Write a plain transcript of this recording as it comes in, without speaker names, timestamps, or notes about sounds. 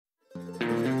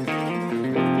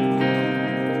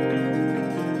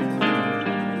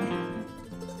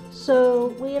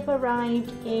we have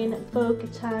arrived in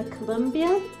Bogota,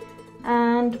 Colombia,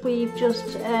 and we've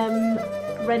just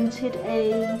rented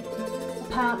a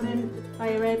apartment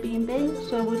via Airbnb,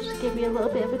 so we'll just give you a little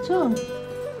bit of a tour.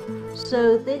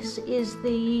 So this is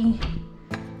the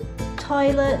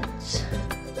toilet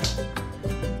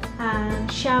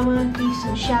and shower,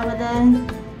 decent shower there.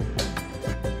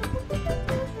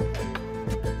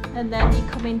 And then you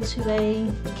come into a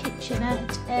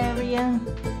kitchenette area,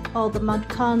 all the mod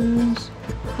cons,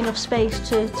 enough space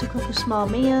to cook a small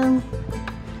meal.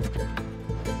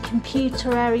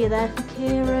 Computer area there for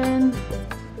Kieran.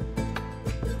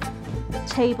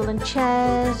 Table and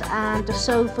chairs and a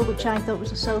sofa, which I thought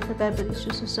was a sofa bed, but it's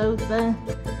just a sofa.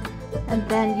 And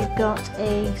then you've got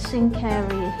a sink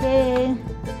area here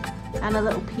and a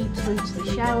little peep through to the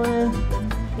shower.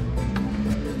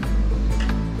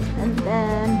 And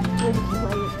then work your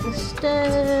way up the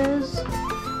stairs.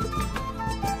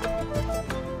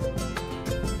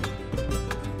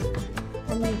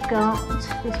 And you've got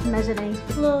this mezzanine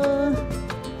floor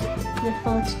with a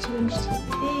 42-inch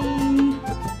TV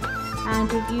and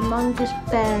a humongous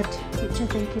bed, which I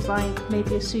think is like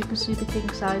maybe a super king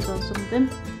size or something.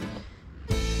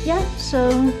 Yeah,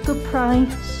 so good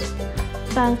price,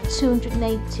 about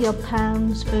 £280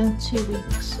 odd for 2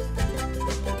 weeks.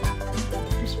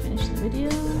 Video.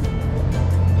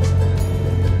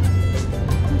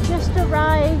 We just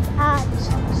arrived at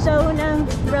Zona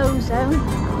Rosa,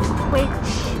 which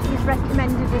is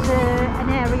recommended as an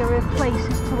area of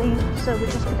places to eat, so we're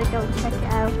just going to go and check it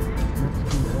out.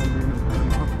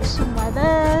 Somewhere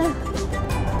there.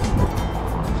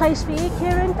 Place for you,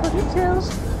 Kieran, put your tills.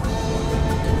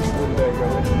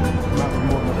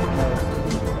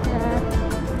 Yeah.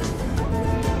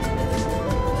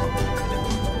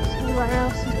 See what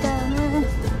else is there.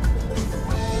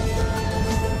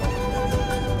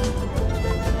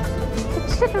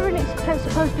 Considering it's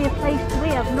supposed to be a place to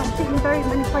eat, I've not seen very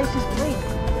many places to eat. I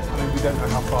mean, we don't know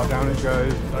how far down it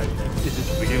goes. Like, is it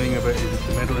the beginning of it? Is it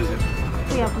the middle? Is it?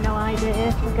 We have no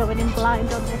idea. We're going in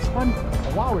blind on this one.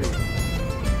 Oh, wow.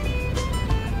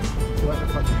 So that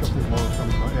looks like a shopping mall or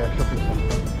something. Yeah, shopping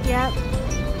centre. Yep.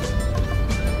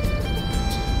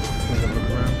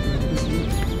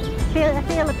 I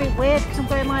feel a bit weird because I'm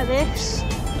going like this.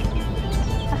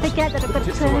 I forget that I've got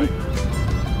to turn.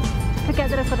 Forget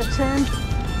that I've got to turn.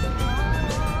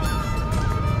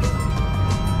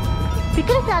 It'd be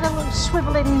good if they had a little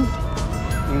swivelling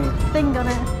thing on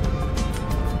it.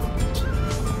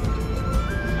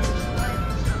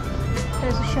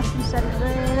 There's a shopping centre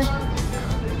there.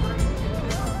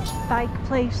 Bike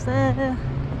place there.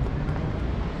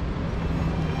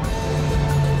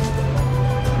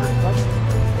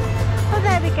 Oh,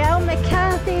 there we go.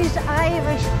 McCarthy's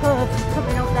Irish pub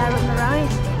coming up there on the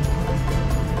right.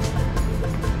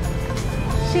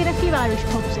 Seen a few Irish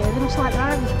pubs here. They looks like they're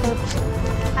Irish pubs.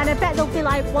 And I bet there'll be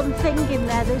like one thing in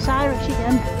there that's Irish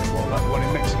again. Well, like the one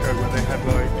in Mexico where they had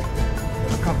like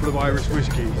a couple of Irish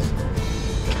whiskies,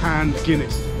 canned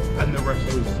Guinness, and the rest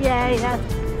was... Yeah, yeah.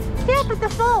 Yeah, but the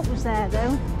thought was there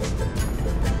though.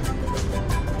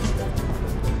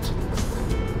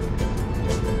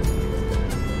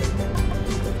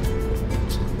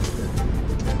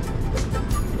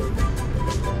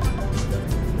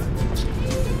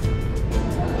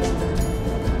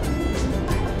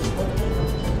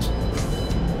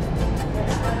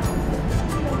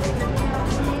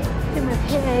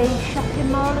 A shopping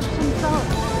mall of some sort.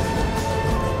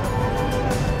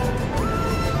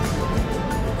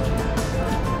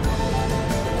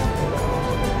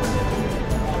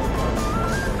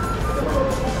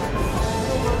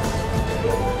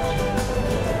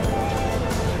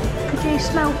 Could you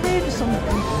smell food or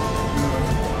something?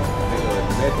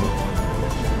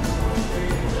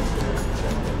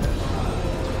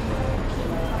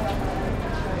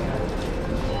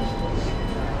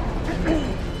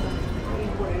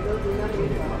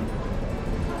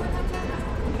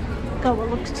 Got what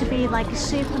looks to be like a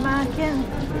supermarket.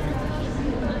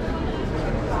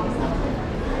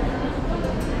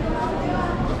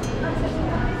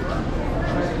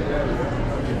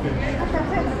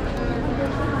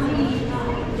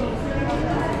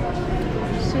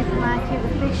 Supermarket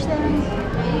with fish there.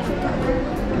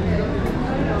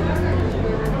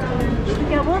 Should we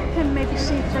go up and maybe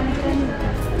see if there's anything?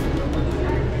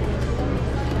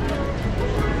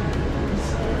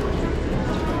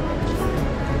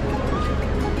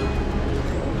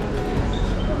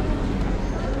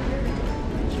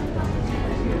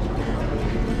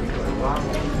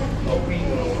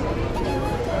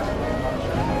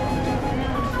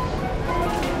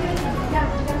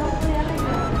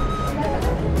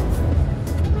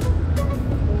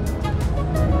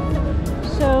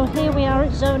 So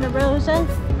Zona Rosa.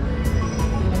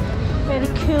 Really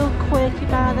cool, quirky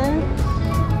bar there.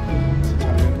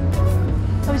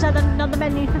 Oh, is that not the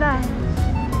menu for that?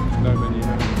 No menu,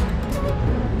 no.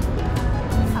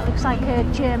 That looks like a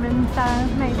German bar,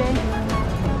 maybe.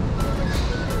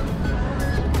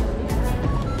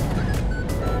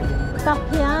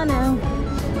 Piano.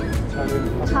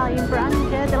 Italian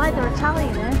brand, yeah, they like their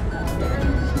Italian, eh?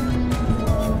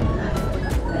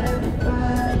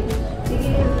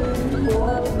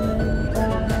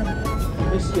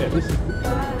 This is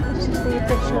This is the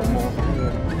official.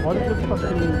 Why did the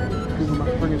fucking Google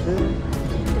Maps bring us here?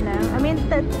 You know, I mean,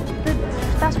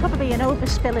 that's probably an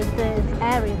overspill of the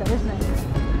area, though, isn't it?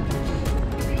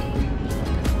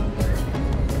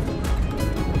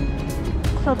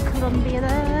 Club Colombia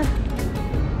there.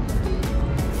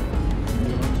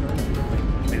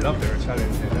 They love their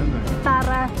Italian here, don't they?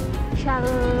 Barra,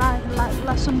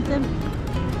 Chala, something.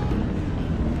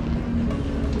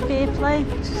 Beer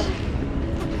plates.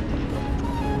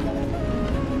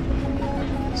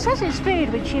 It says it's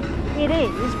food, which it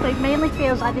is, but it mainly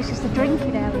feels like this is the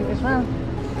drinking area as well. I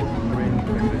mean,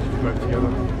 maybe they should work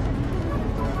together.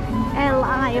 El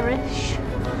Irish.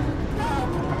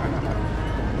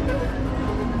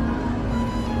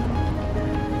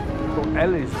 Well,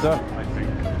 L is the, I think.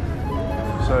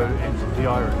 So it's the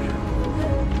Irish.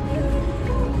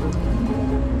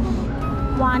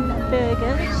 One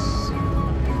Burgers.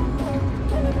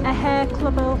 A hair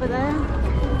club over there.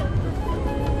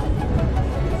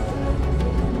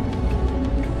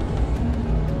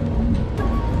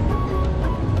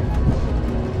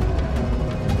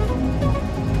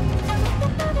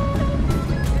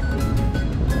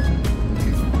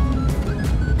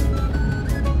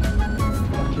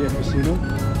 Casino.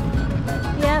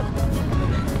 Yep.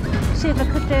 See if I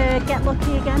could get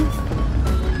lucky again.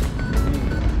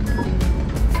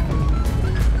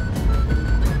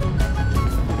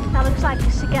 That looks like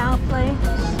a cigar place.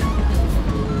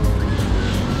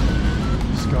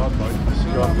 Cigar place.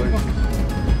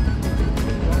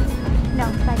 No,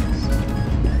 thanks.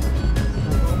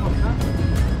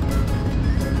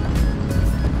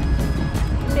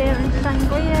 Beer and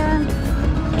sangria.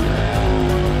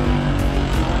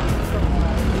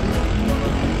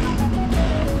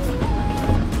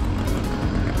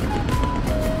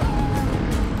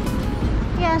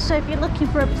 Yeah, so if you're looking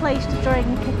for a place to drink,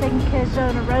 I think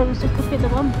Zona Rosa could be the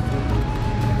one.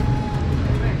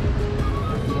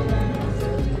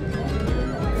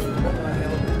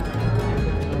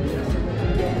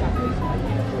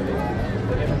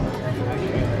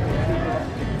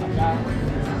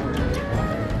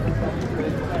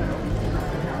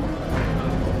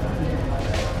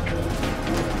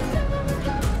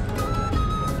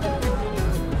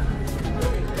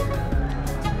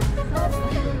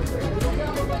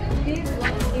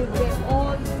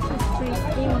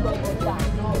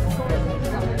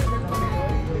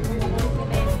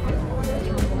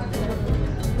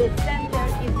 The center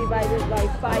is divided by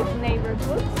 5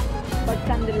 neighborhoods, but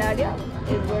Candelaria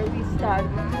is where we start.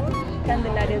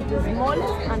 Candelaria is the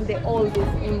smallest and the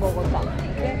oldest in Bogota.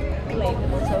 Okay?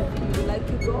 So if you would like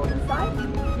to go inside,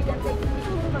 you can take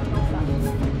pictures from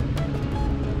inside.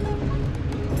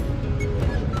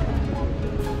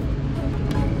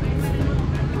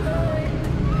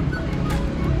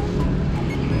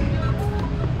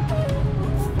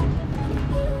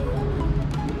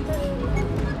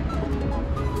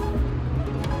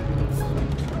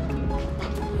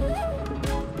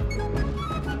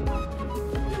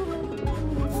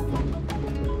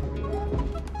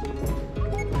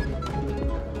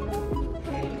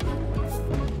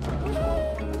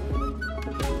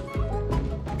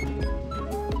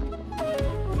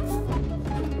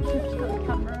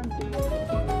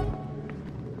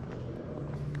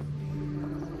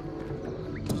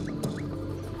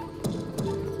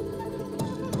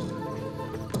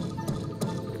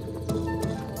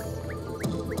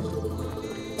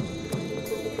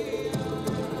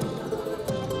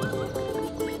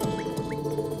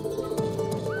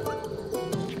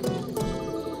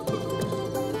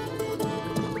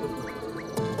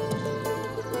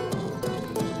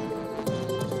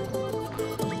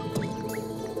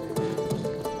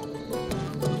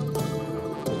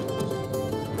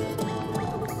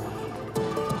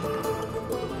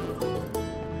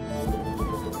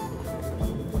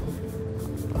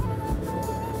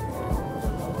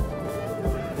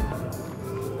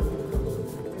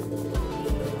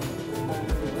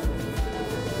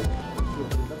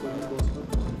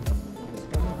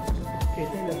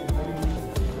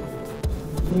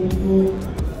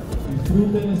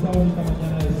 Disfruten esta bonita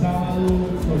mañana de sábado,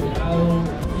 soleado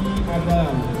y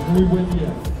agradable. Muy buen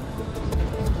día.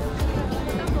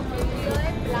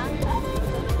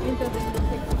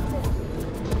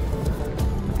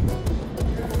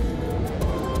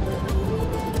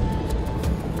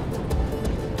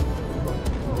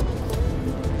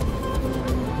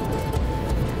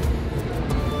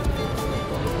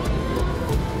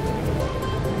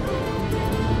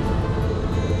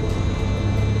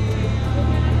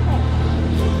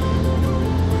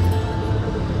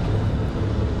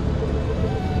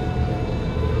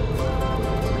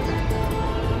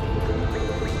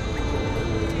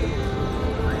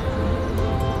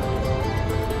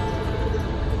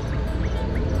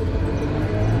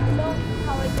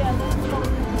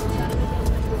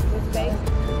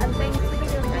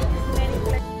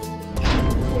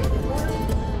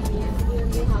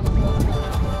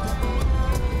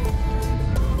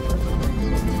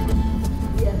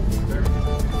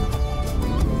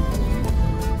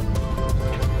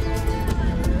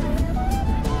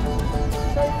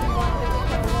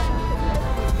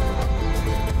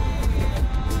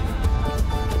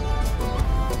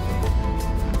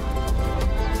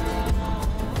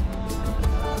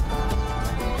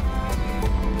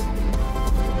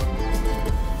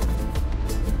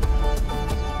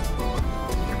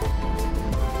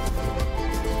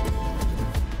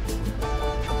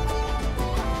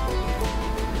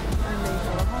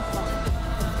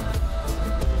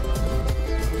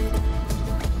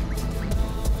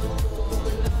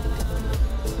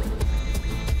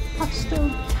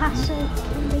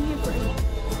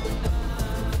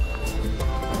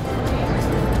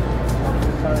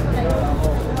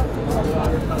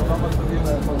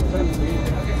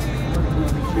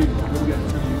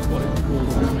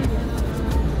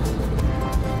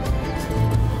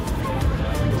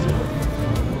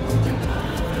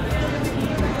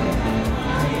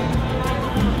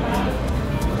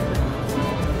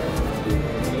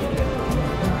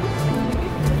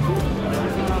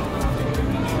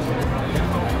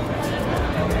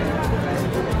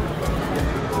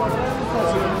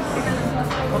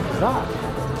 that?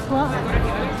 What?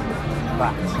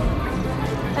 That.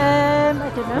 I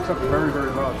don't know. It's a very,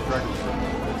 very large dragon.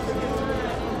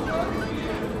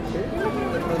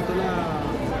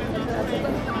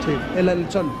 Sí, el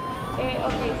lechón. Okay,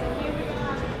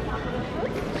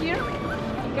 so here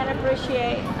you can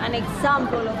appreciate an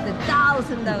example of the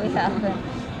thousand that we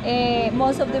have.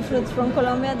 Most of the fruits from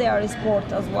Colombia, they are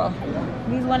sport as well.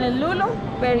 This one is lulo,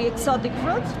 very exotic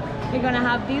fruit. We're gonna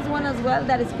have this one as well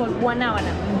that is called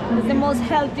guanábana. It's the most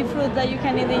healthy fruit that you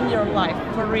can eat in your life,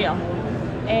 for real.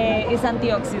 It's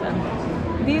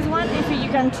antioxidant. This one, if you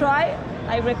can try,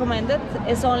 I recommend it.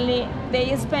 It's only,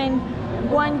 they spend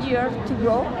 1 year to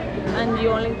grow and you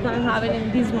only can have it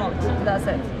in this month. That's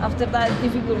it. After that, it's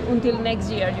difficult until next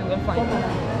year you will find it.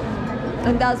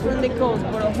 And that's from the coast,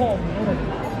 for a home.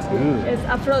 It's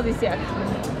aphrodisiac.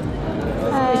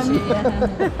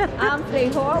 And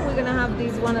frijol, we're gonna have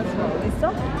this one as well.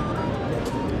 Listo?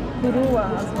 Curua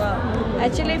as well.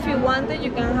 Actually, if you want it,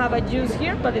 you can have a juice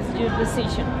here, but it's your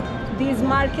decision. This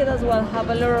market as well have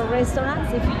a lot of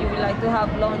restaurants if you would like to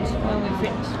have lunch when we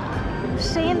finish.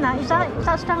 Seeing that, is that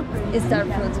star fruit? It's star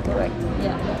fruits, correct?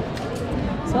 Yeah.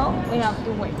 So we have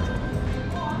to wait.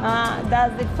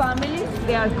 That's the family.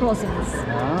 They are cousins.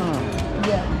 Ah.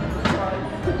 Yeah.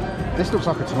 This looks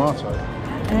like a tomato.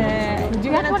 Do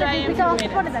you want to try We it? got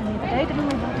one of them the other day, didn't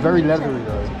we? Very leathery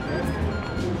though.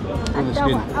 On the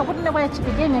skin. I wouldn't know where to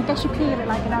begin. I guess you peel it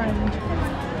like an orange.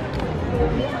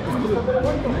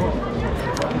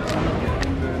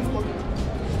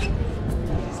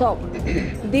 So,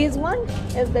 this one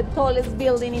is the tallest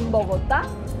building in Bogota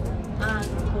and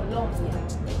Colombia.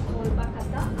 Called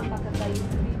Bacata, and Bacata used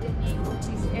to be the name of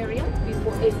this area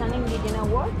before it's an indigenous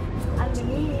word, and the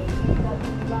meaning is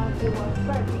that it was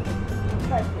perfect.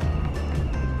 Perfect.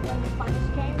 When the Spanish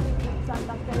came, they put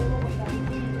Santa Fe de Bogota in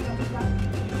the capital,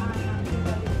 and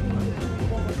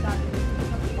Bogota in the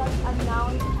capital, and now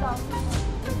in the south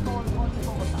it's called Monte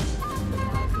Bogota.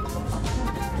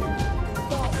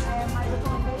 So, my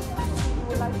recommendation, if you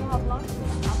would like to have lunch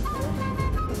after,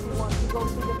 if you want to go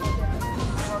to the hotel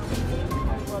or meeting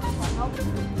or go to some house,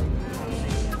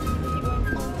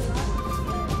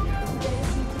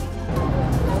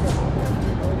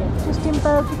 Just in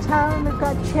Bogota, we've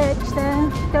got a church there.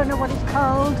 Don't know what it's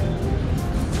called.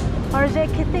 Or is it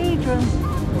a cathedral?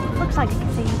 Looks like a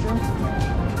cathedral.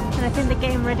 And I think they're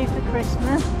getting ready for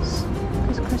Christmas.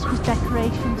 There's Christmas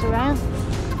decorations around.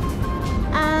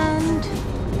 And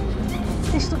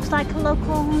this looks like a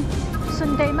local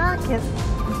Sunday market.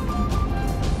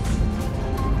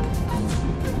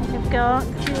 We've got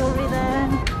jewellery there.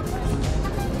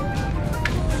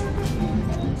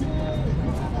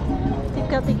 They've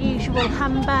got the usual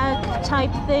handbag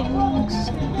type things.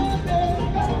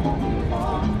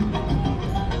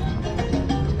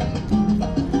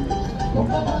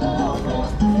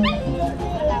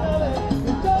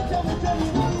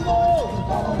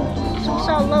 It's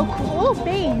also local. Oh,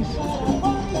 bees!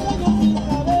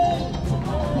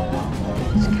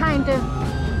 Just kind of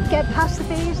get past the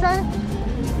bees there.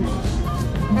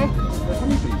 Eh?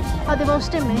 Are they all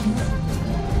stinging me?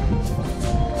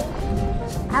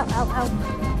 Ow, ow, ow.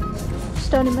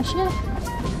 Stone in my shirt.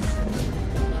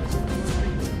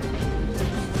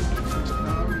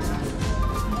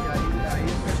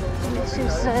 This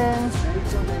is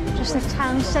just the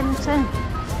town centre.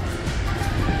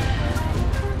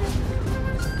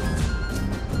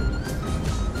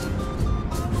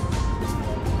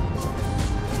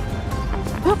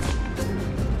 Whoop.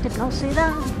 Did not see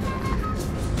that.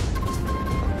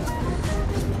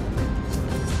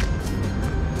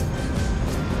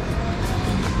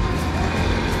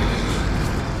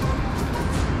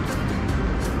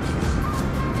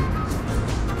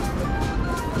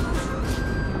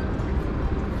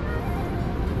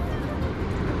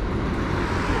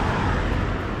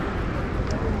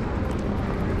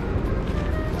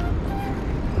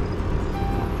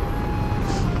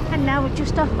 And now we're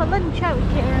just off for lunch, out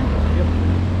here. Yep.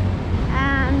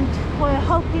 And we're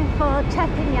hoping for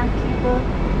teppanyaki, but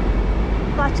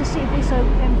glad to see this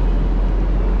open.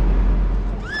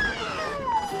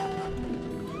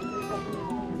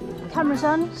 Camera's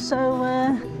on, so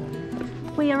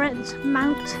we are at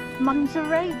Mount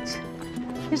Montserrat.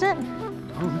 Is it?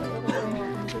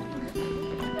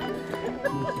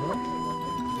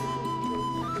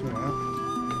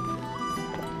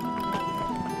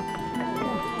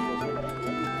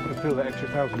 Feel that extra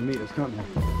 1,000 meters, can't you?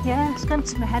 Yeah, it's gone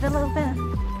to my head a little bit.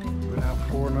 We're now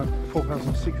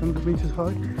 4,600 meters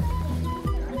high.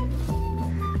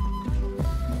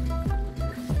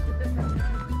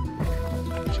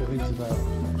 Which I think is about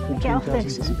 14,000. Get off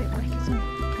this, it's a bit quick, isn't it?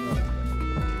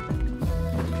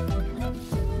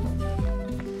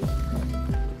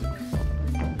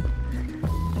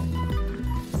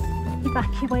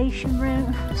 evacuation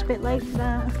route. It's a bit late for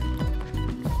that.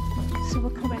 So we're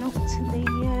coming up to the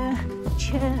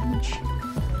church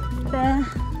there.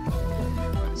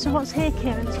 So what's here,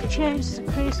 Kieran? It's a church, it's a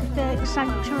crucifix,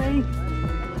 sanctuary.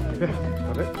 Yeah,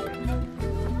 got it.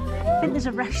 I think there's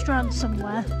a restaurant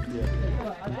somewhere. Yeah.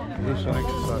 There's some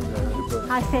exercise there, but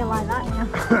I feel like that now.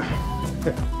 I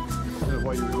don't know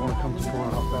why you would want to come to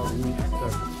 4,500 meters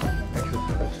to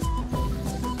exercise.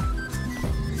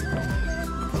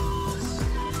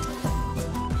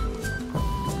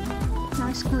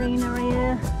 Nice greenery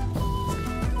here.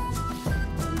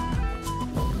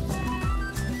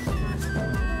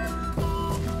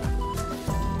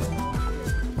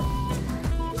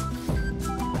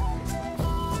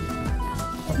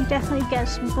 You definitely get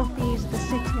some good views of the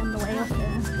city on the way up here.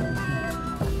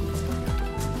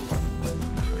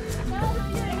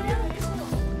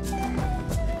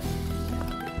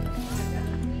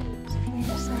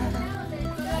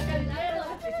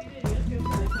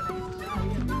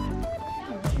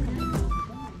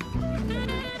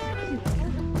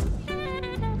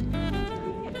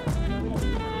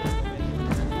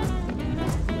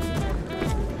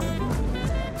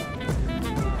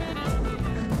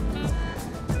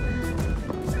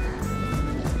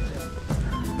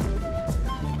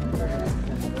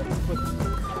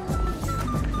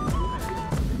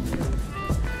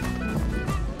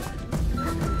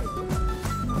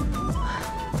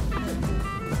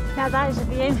 Now that is a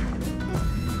view.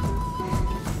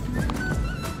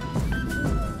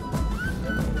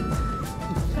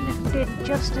 Don't know if I did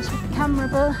justice with the camera,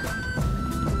 but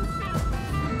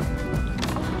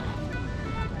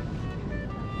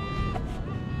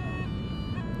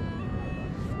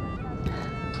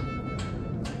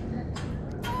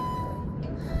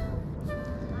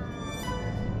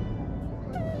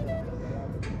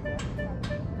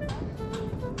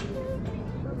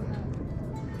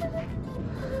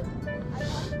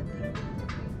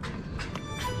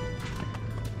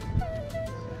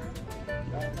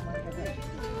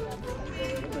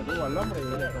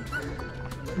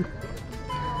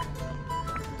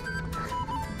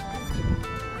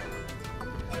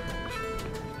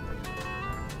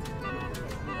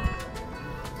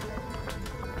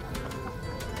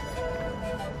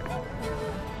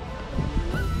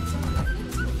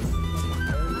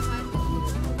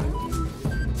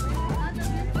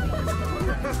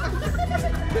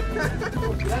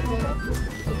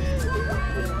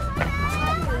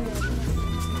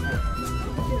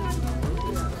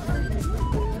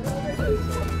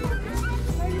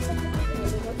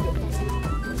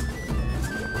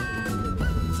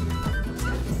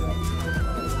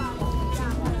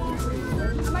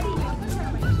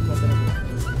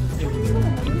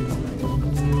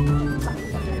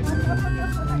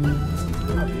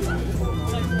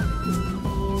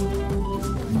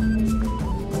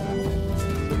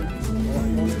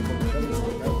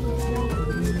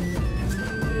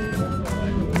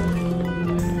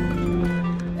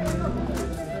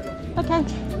okay.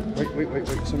 Wait,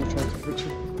 someone tried to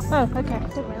picture. Oh, okay,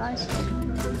 didn't realise.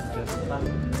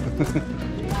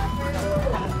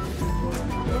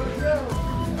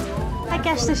 I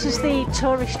guess this is the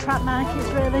tourist trap markets,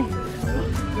 really.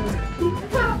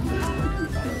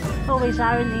 Always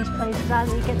are in these places,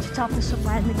 either you get to top of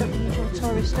somewhere and they've got the usual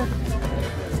tourist stuff.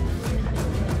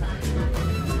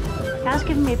 That's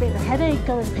giving me a bit of a headache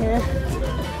going up here.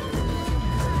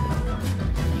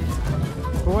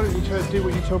 Well, why don't you try to do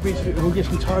what you told me to do? We'll get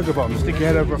some tiger bomb, stick your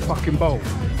head over a fucking bowl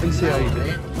and see how you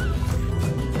do.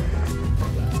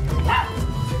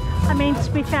 I mean,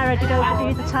 to be fair, I did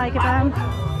overdo the tiger bomb.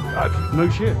 No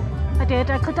shit. I did.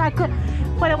 I could.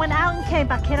 When I went out and came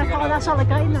back in, I thought, oh, that's all I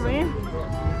got in the room.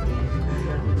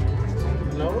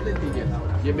 Hello,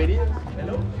 bienvenido.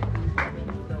 Hello.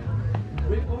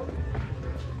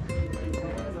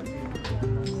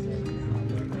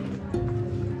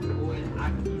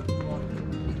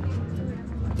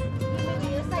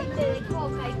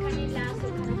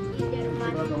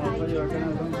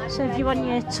 So if you want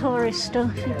your tourist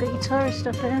stuff, you've got your tourist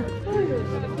stuff here.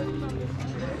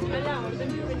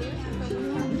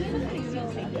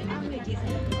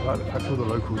 I like the fact all the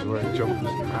locals are wearing jumpers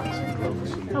and hats and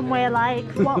gloves. And we're like,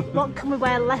 what can we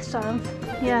wear less of?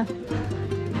 Yeah.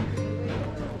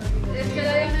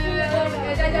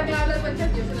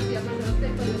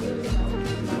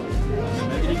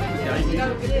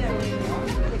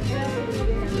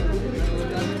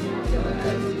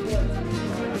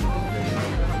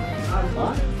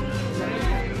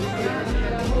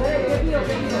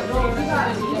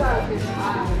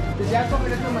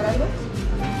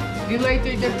 You like to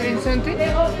eat the green something?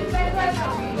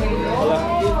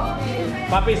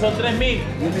 Papi, son 3.000.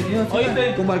 Bienvenidos.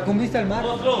 ¿Oíste? Con balcón vista al mar.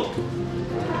 Otro.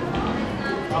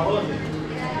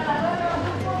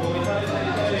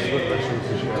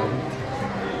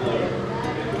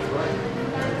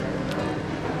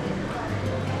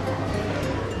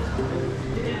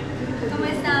 ¿Cómo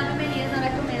están? Bienvenidos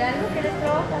a comer algo que les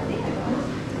provoca, ¿sí?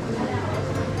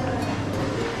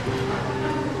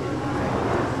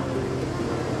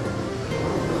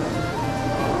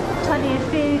 Plenty of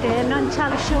food here. I'm not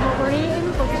entirely sure what we're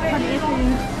eating, but there's plenty of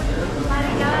food.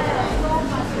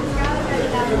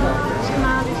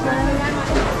 Tamales there.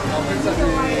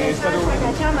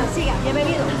 Siga,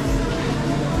 bienvenido.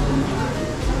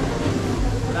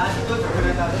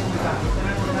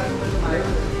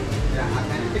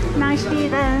 Nice view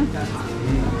there.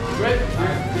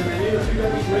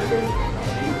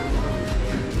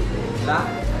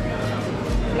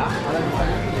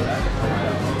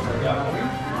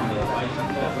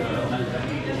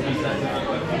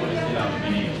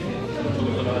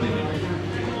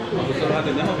 Nosotros los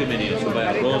atendemos bienvenidos. Sopa de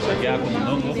arroz, aquí con un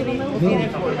hongo.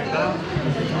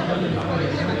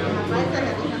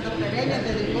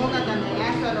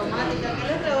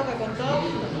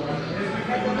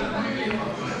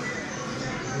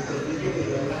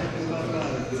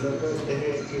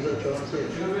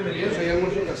 Bienvenidos, hay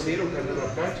almuerzo casero, carne de la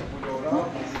cancha, pollo dorado,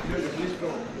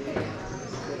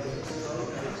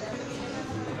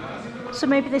 So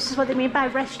maybe this is what they mean by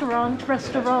restaurants.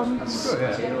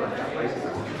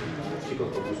 Chicos,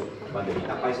 propuso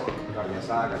banderita paisa, carne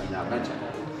asada, gallina a la plancha.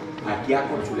 Aquí a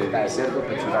con chuleta de cerdo,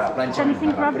 pechuga a la Has plancha.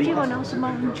 anything grabbed you or not,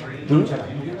 Simone?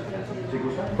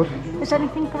 Has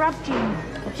anything grabbed you?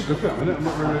 That's a good bit, isn't it? I'm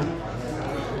not really...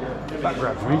 That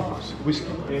grabbed me. It's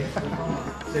whiskey.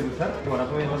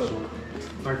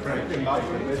 My friend,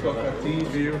 they've got tea,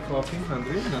 beer, coffee,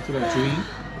 handy. That's what I'm doing.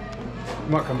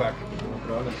 Might come back.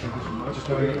 Just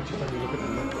have a look at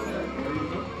them.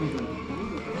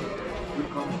 Good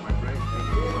comment, my friend.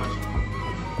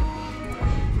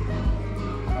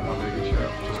 I love a good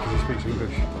shout, just because he speaks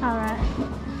English. Alright.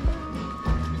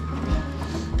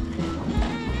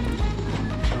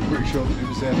 I'm pretty sure that it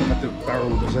was there that had the barrel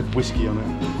that said whiskey on it.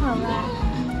 Alright.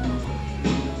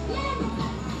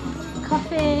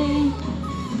 Coffee.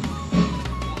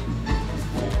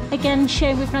 Again,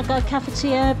 shame we've not got a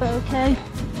cafetiere, but okay.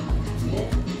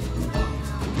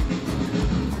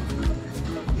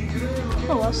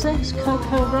 Oh, what's this?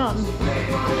 Cocoa rum.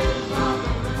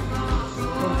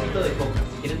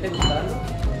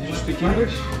 You speak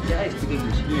English? Yeah, I speak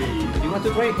English. If you want to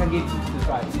try, I can give you to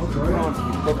try. Ron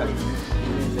with coca.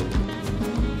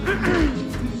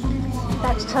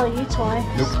 That's tell you twice.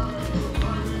 Nope.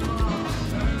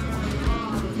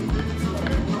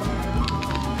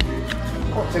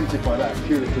 Quite tempted by that,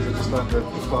 purely because I just like the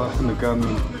fire and the gun.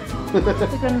 The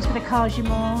gun's going to cause you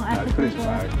more. I Put think it as in well.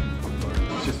 bag.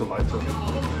 It's just a lighter. I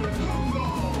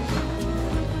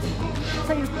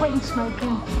thought you were quitting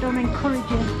smoking. Don't encourage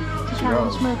you to carry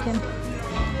on smoking.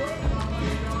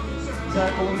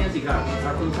 Colombian cigars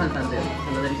are from Santander.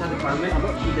 Santander is a department.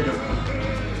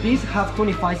 These have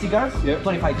 25 cigars, Yep.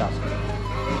 25,000.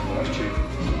 That's cheap.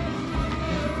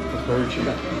 That's very cheap.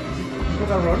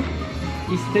 Coca Ron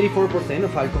is 34%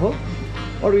 of alcohol,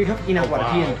 or we have in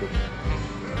aguardiente.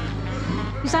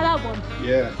 Is that that one?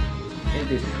 Yeah. And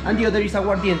this. And the other is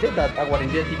aguardiente, that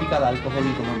aguardiente is typical alcohol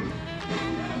in Colombia.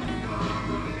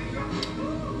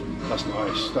 That's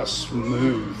nice. That's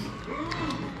smooth.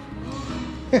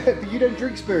 You don't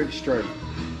drink spirits straight.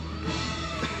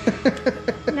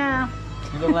 No.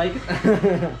 You don't like it?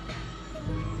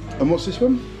 And what's this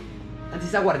one? And this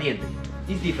is aguardiente.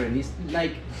 It's different. It's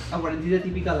like aguardiente is a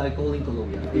typical alcohol in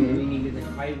Colombia. In English,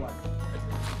 like high water.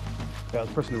 Yeah, I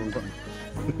was pressing the wrong button.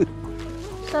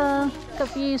 So, got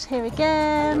views here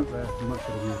again. There, much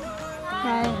better view.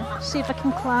 Right, see if I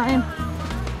can climb.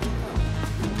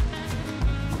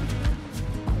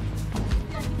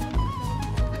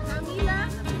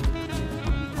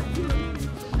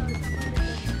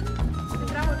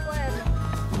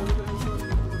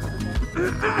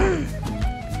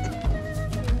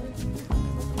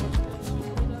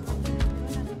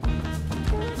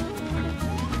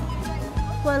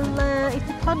 Well, if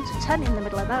they plant a tent in the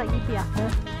middle of that, you'd be happy.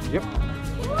 Yep.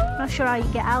 Not sure how you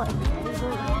get out of it.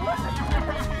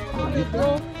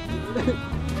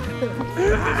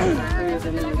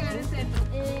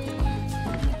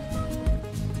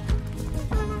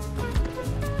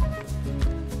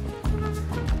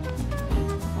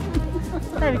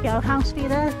 There we go, house view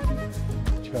there.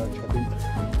 Church, I think.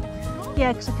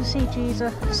 Yeah, because I can see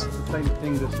Jesus. It's the same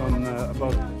thing that's on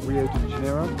above Rio de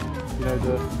Janeiro. You know,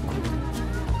 the...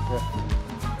 Yeah.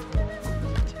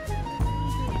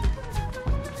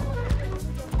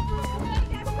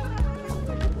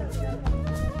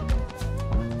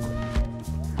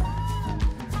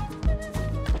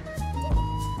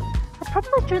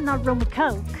 always drink that rum with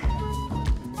Coke.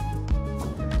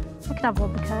 I can have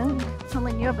rum with Coke. I'll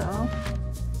let you have it all.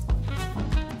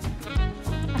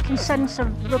 I can sense a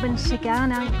rum and cigar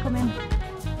night coming.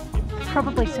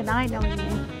 Probably tonight, knowing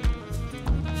you.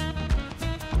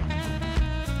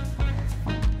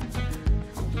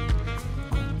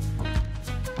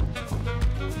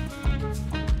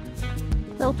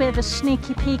 A little bit of a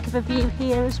sneaky peek of a view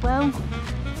here as well.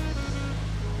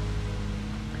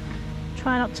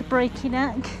 Try not to break your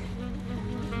neck.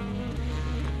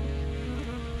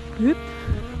 Whoop.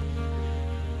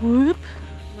 Whoop.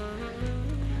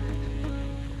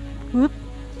 Whoop.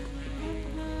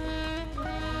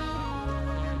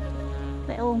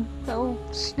 Little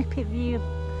snippet view of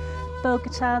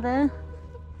Bogota there.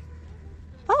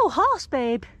 Oh, horse,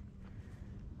 babe.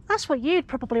 That's what you'd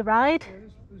probably ride.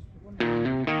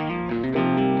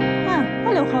 Ah,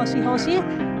 hello, horsey.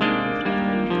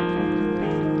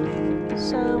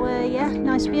 So, yeah,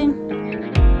 nice view.